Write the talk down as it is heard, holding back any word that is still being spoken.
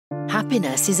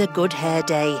Happiness is a good hair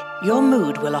day. Your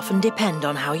mood will often depend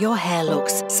on how your hair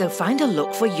looks, so find a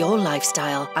look for your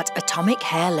lifestyle at Atomic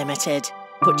Hair Limited.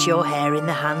 Put your hair in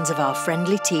the hands of our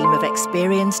friendly team of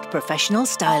experienced professional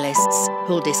stylists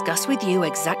who'll discuss with you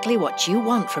exactly what you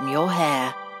want from your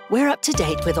hair. We're up to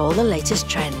date with all the latest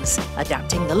trends,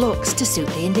 adapting the looks to suit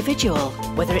the individual.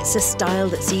 Whether it's a style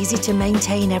that's easy to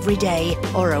maintain every day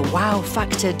or a wow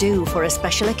factor do for a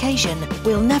special occasion,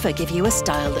 we'll never give you a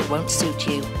style that won't suit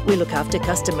you. We look after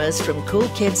customers from cool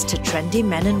kids to trendy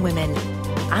men and women.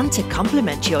 And to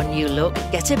complement your new look,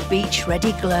 get a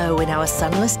beach-ready glow in our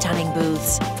sunless tanning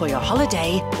booths for your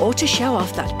holiday or to show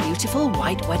off that beautiful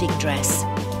white wedding dress.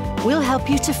 We'll help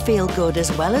you to feel good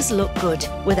as well as look good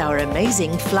with our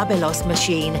amazing Flabelos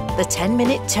machine, the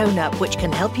 10-minute tone-up which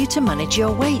can help you to manage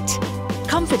your weight.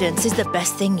 Confidence is the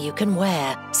best thing you can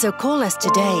wear, so call us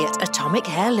today at Atomic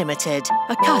Hair Limited,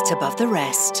 a cut above the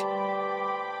rest.